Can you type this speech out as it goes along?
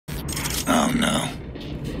don't know.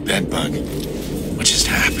 Bedbug. What just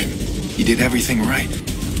happened? He did everything right.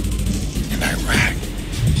 In Iraq.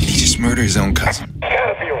 Did he just murder his own cousin? He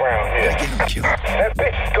gotta be around here. Gotta get him killed. That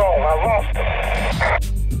bitch is gone. I lost him.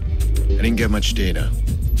 I didn't get much data.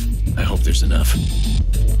 I hope there's enough.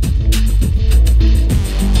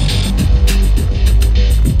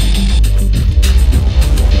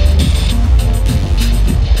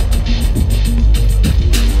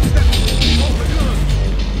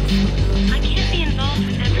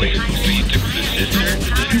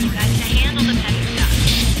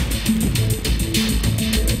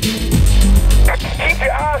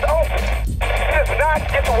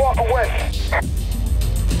 Get to walk away.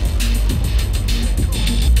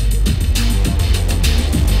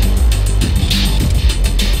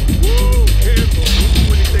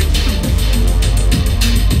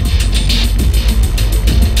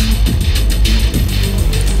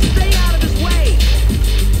 Stay out of his way.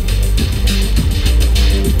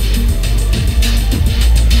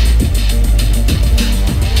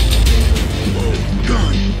 Oh,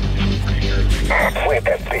 gun. Where'd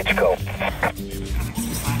that bitch go?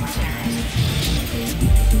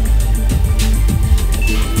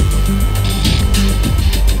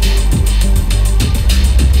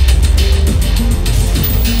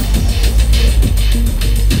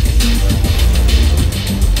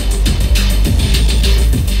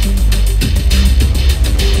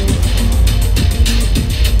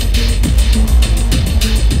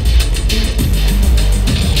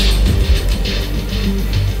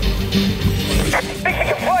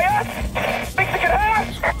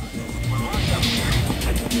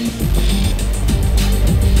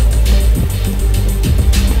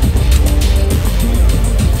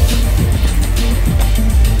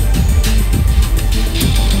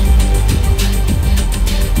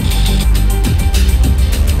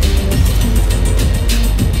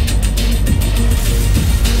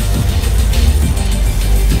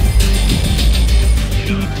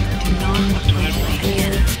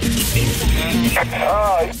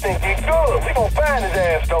 Oh, you think he's good? We gon' find his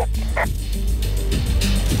ass, though.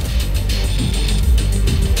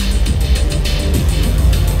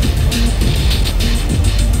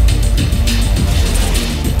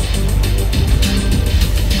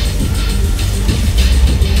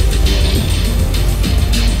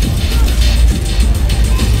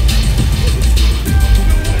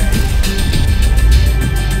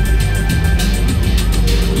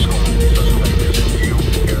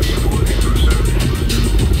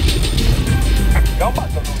 I'm about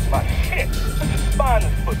to lose my shit. Just find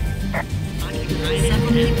this foot.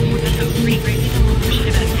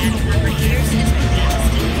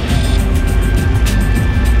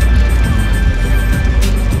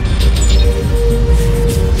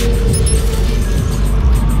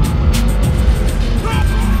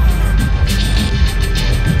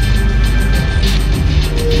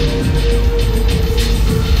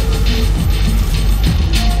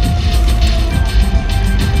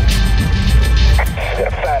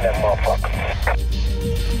 Gotta find that motherfucker.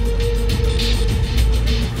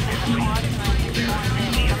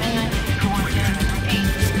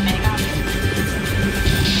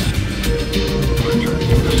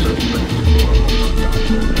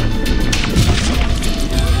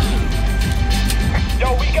 Yo,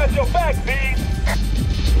 we got your back, B.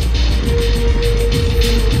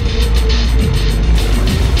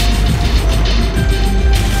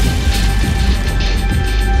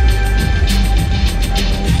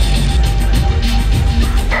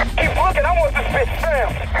 Keep looking, I want this bitch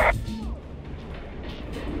found.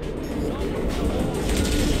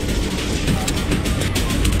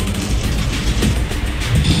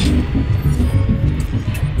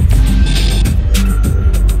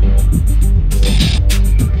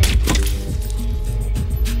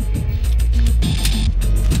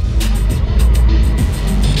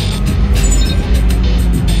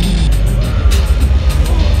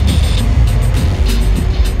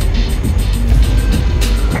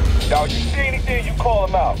 Dog, you see anything, you call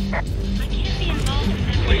him out. I can't be involved with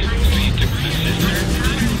that. Wait, so you took the sister?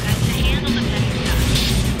 To handle the petty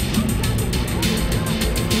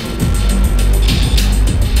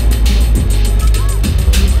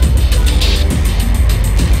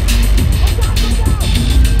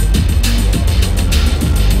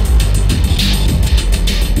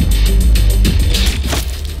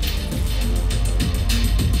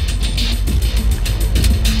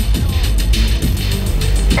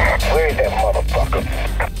Where's that motherfucker?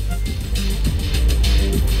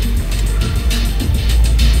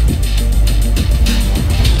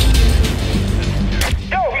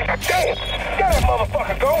 Yo, he's dead! Get that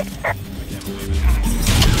motherfucker!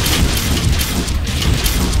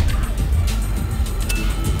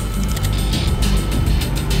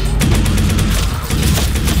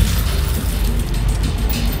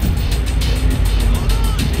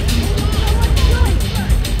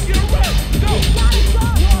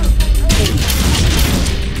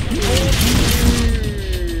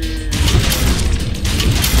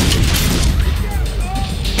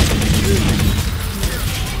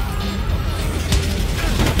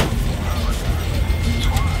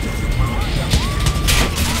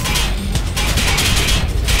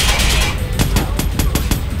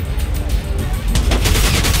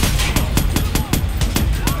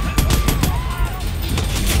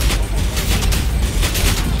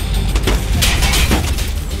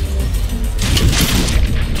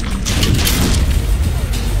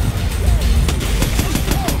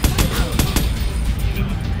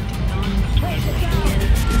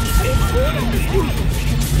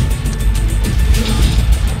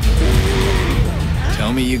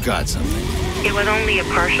 got something. It was only a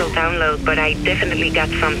partial download, but I definitely got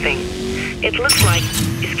something. It looks like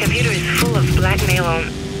his computer is full of blackmail on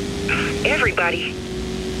everybody.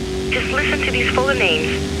 Just listen to these full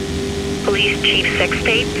names. Police Chief Sex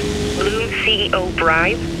Tape, Bloom CEO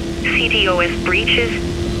Bribe, CTOS Breaches.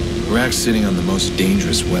 Iraq's sitting on the most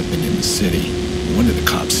dangerous weapon in the city. When did the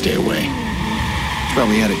cops stay away?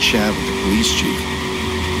 Probably had a chat with the police chief.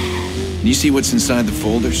 Can you see what's inside the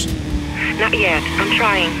folders? Not yet. I'm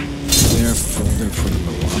trying. Their folder for the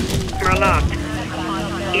Merlot.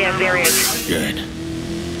 Merlot. Yeah, there is. Good.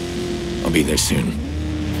 I'll be there soon.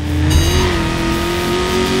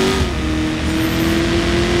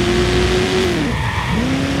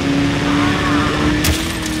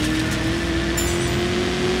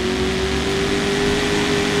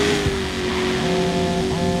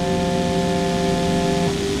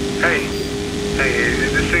 Hey,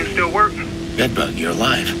 is this thing still working? Bedbug, you're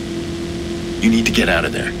alive. You need to get out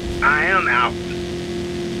of there. I am out.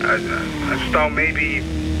 I just thought maybe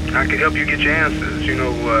I could help you get your answers,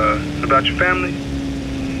 about your family.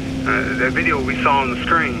 That video we saw on the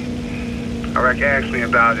screen. Iraq asked me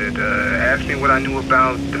about it, asked me what I knew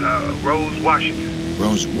about Rose Washington.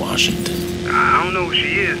 Rose Washington? I don't know who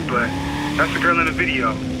she is, but that's the girl in the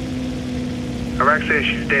video. Iraq says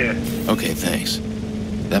she's dead. Okay, thanks.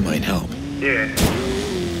 That might help. Yeah.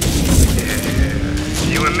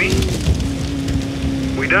 You and me?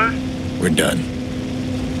 We done? We're done.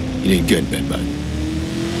 You did good, Bedbug.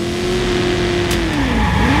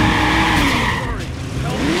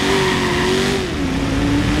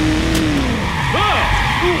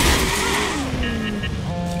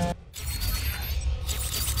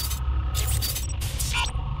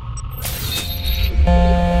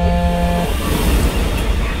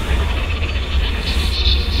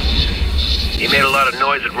 You made a lot of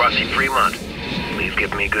noise at Rossi Fremont. Please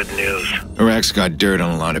give me good news. Iraq's got dirt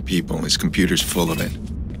on a lot of people. His computer's full of it.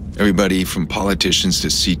 Everybody from politicians to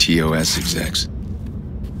CTOS execs.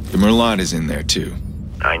 The Merlot is in there, too.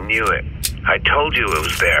 I knew it. I told you it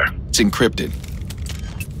was there. It's encrypted.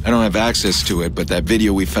 I don't have access to it, but that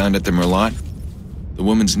video we found at the Merlot, the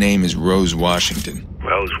woman's name is Rose Washington.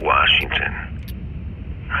 Rose Washington.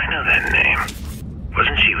 I know that name.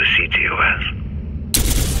 Wasn't she with CTOS?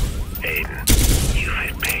 Aiden,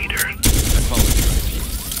 you've paid her. I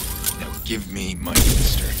apologize. Now give me my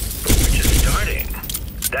sister. We're just starting.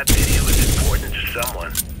 That video is important to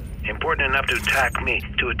someone. Important enough to attack me,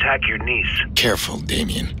 to attack your niece. Careful,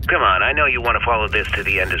 Damien. Come on, I know you want to follow this to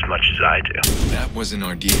the end as much as I do. That wasn't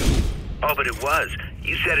our deal. Oh, but it was.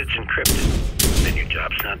 You said it's encrypted. Then your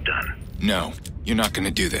job's not done. No, you're not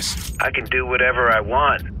gonna do this. I can do whatever I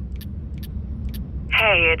want.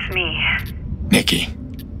 Hey, it's me. Nikki,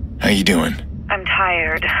 how you doing? I'm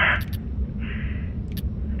tired.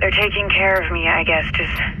 They're taking care of me, I guess.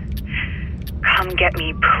 Just come get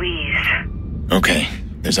me, please. Okay,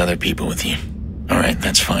 there's other people with you. Alright,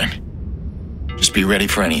 that's fine. Just be ready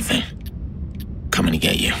for anything. Coming to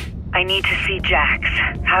get you. I need to see Jax.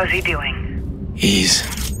 How's he doing? He's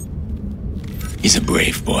a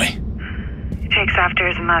brave boy. He takes after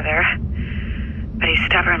his mother, but he's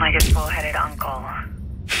stubborn like his bull-headed uncle.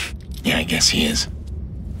 Yeah, I guess he is.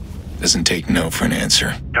 Doesn't take no for an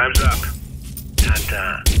answer. Time's up.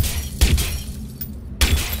 Ta-ta.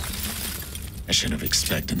 I should have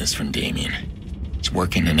expected this from Damien. He's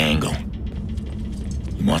working an angle.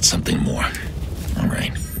 He wants something more.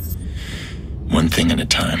 Alright. One thing at a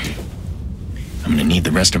time. I'm gonna need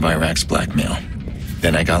the rest of Iraq's blackmail.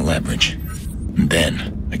 Then I got leverage. And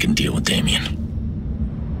then I can deal with Damien.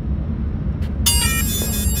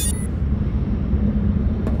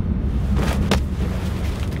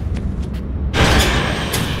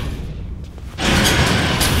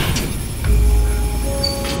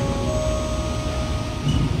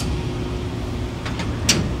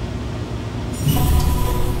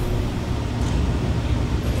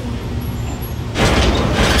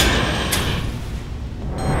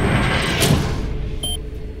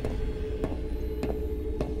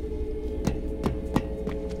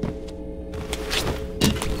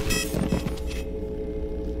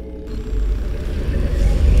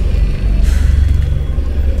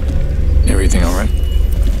 Everything all right?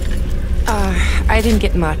 I didn't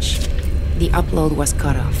get much. The upload was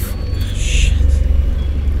cut off. Shit.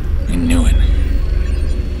 I knew it.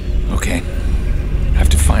 Okay. Have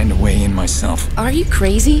to find a way in myself. Are you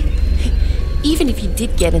crazy? Even if you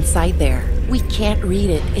did get inside there, we can't read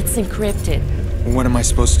it. It's encrypted. What am I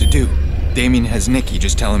supposed to do? Damien has Nikki.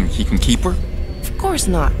 Just tell him he can keep her? Of course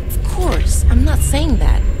not. Of course. I'm not saying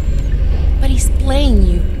that. But he's playing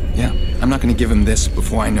you. Yeah, I'm not gonna give him this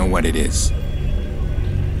before I know what it is.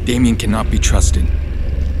 Damien cannot be trusted.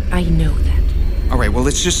 I know that. All right, well,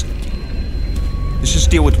 let's just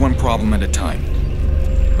deal with one problem at a time.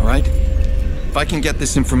 All right? If I can get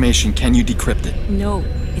this information, can you decrypt it? No,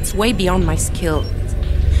 it's way beyond my skill.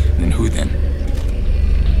 Then who then?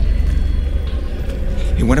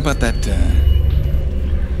 Hey, what about that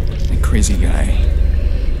crazy guy?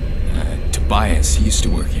 Tobias, he used to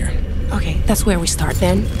work here. Okay, that's where we start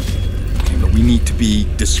then. Okay, but we need to be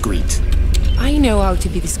discreet. I know how to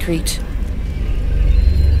be discreet.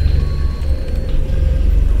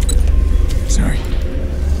 Sorry.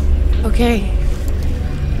 Okay.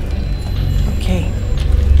 Okay.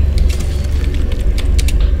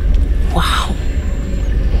 Wow.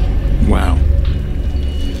 Wow.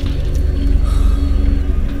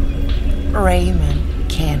 Raymond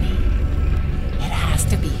Kenny. It has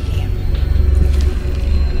to be him.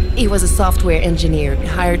 He was a software engineer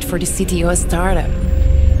hired for the CTO startup.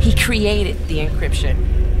 He created the encryption.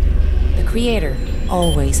 The creator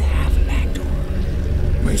always have a backdoor.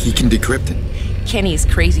 Well, he can decrypt it. Kenny is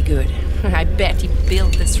crazy good. I bet he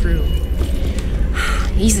built this room.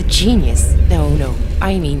 He's a genius. No,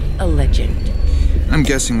 I mean a legend. I'm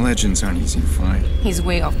guessing legends aren't easy to find. He's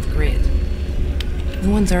way off the grid. No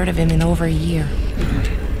one's heard of him in over a year.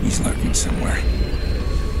 He's lurking somewhere.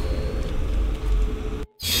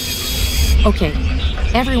 Okay,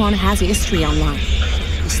 everyone has a history online.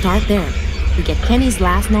 We start there. We get Kenny's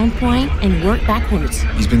last known point and work backwards.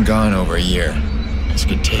 He's been gone over a year. This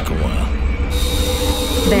could take a while.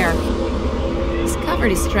 There. He's covered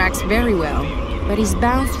his tracks very well, but he's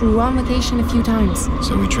bounced through one location a few times.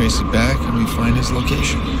 So we trace it back and we find his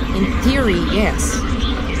location. In theory, yes.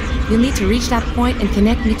 You'll need to reach that point and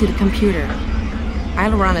connect me to the computer.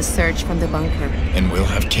 I'll run a search from the bunker. And we'll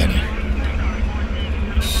have Kenny.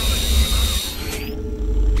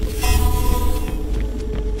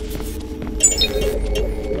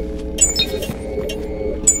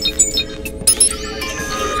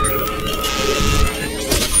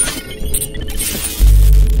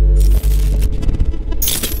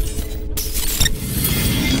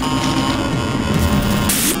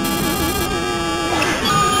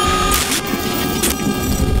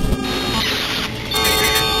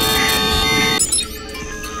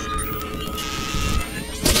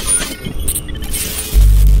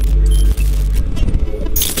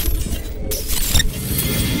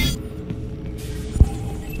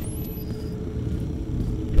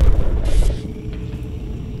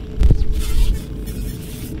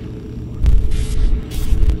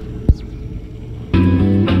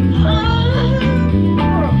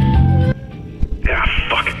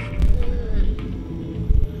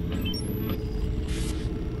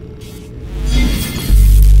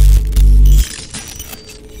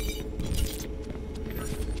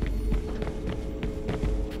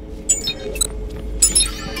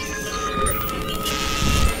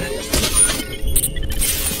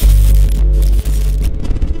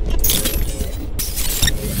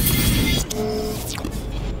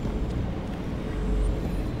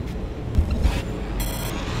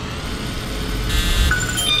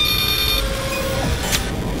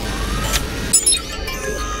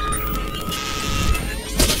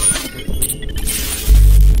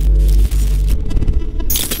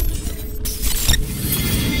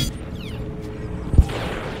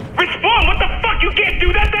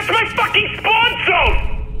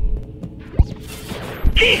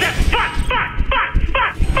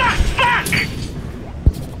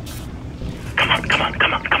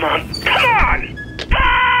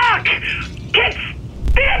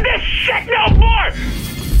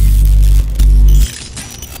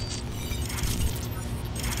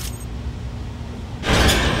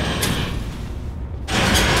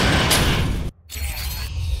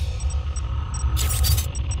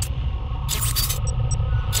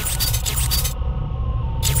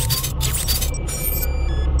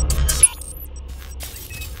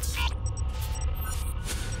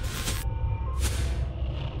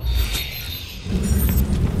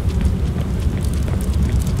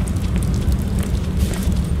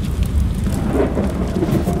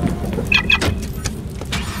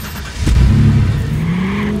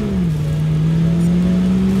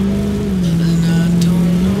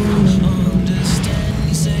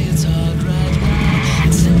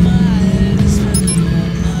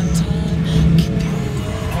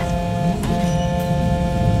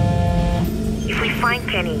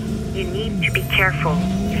 Careful.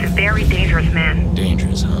 He's a very dangerous man.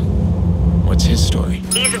 Dangerous, huh? What's his story?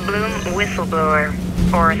 He's a Bloom whistleblower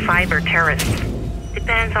or a cyber terrorist.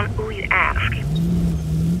 Depends on who you ask.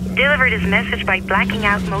 He delivered his message by blacking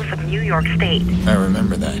out most of New York State. I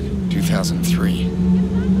remember that. 2003.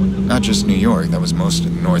 Not just New York, that was most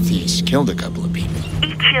of the Northeast. Killed a couple of people.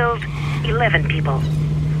 He killed 11 people.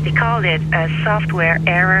 They called it a software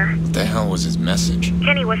error. What the hell was his message?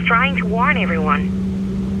 Kenny was trying to warn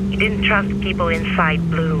everyone. He didn't trust people inside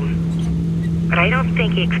Bloom. But I don't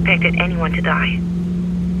think he expected anyone to die.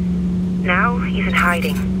 Now he's in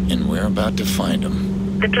hiding. And we're about to find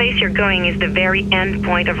him. The place you're going is the very end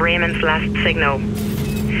point of Raymond's last signal.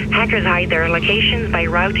 Hackers hide their locations by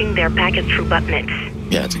routing their packets through botnets.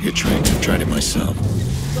 Yeah, it's a good trick. I've tried it myself.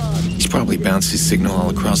 He's probably bounced his signal all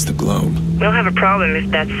across the globe. We'll have a problem if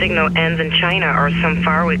that signal ends in China or some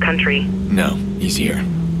faraway country. No, he's here.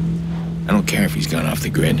 I don't care if he's gone off the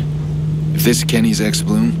grid. If this is Kenny's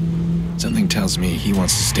ex-Bloom, something tells me he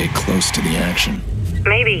wants to stay close to the action.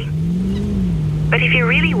 Maybe. But if he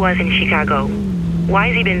really was in Chicago, why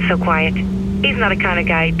has he been so quiet? He's not the kind of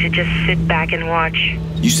guy to just sit back and watch.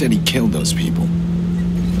 You said he killed those people.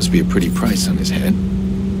 Must be a pretty price on his head.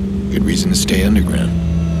 Good reason to stay underground.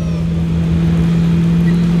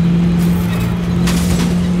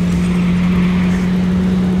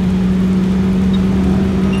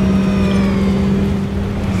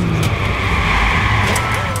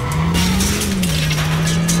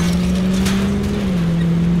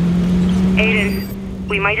 Aiden,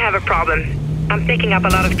 we might have a problem. I'm picking up a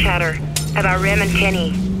lot of chatter about Rem and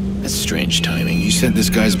Kenny. That's strange timing. You said this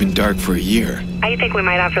guy's been dark for a year. I think we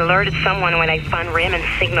might have alerted someone when I found Raymond's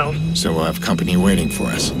signal. So we'll have company waiting for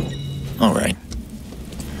us. All right.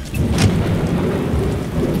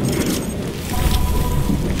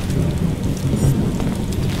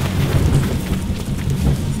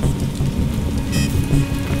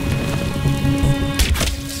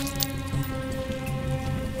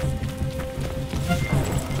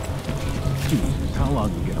 Jesus, how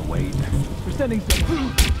long are we gonna wait? We're sending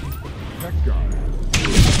some... Check guard.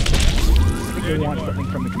 I think they want something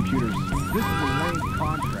from the computers. This is a lame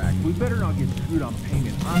contract. We better not get screwed on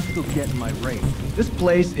payment. I'm still getting my rate. This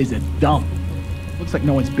place is a dump. Looks like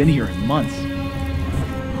no one's been here in months.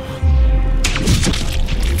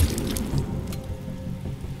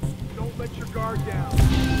 Don't let your guard down.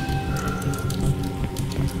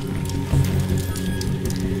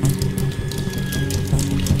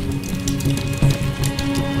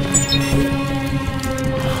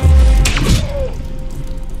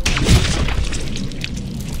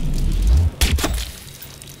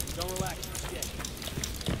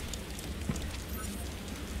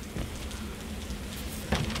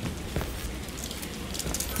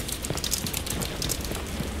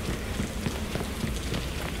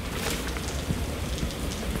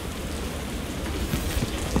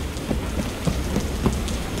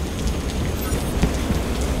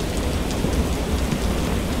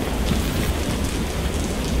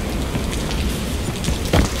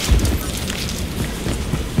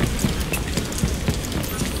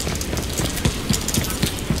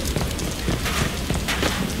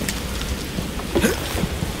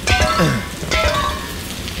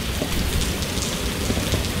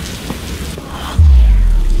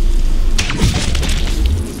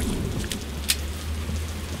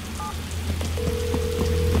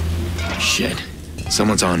 Shit.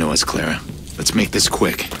 Someone's onto us, Clara. Let's make this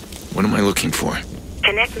quick. What am I looking for?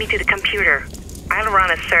 Connect me to the computer. I'll run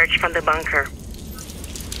a search from the bunker.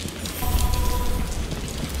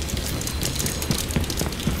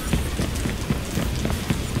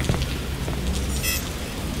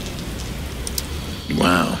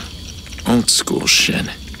 Wow. Old school shit.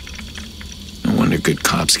 No wonder good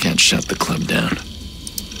cops can't shut the club down.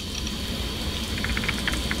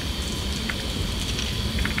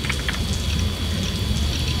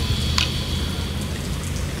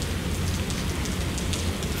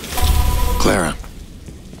 Clara,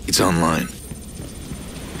 it's online.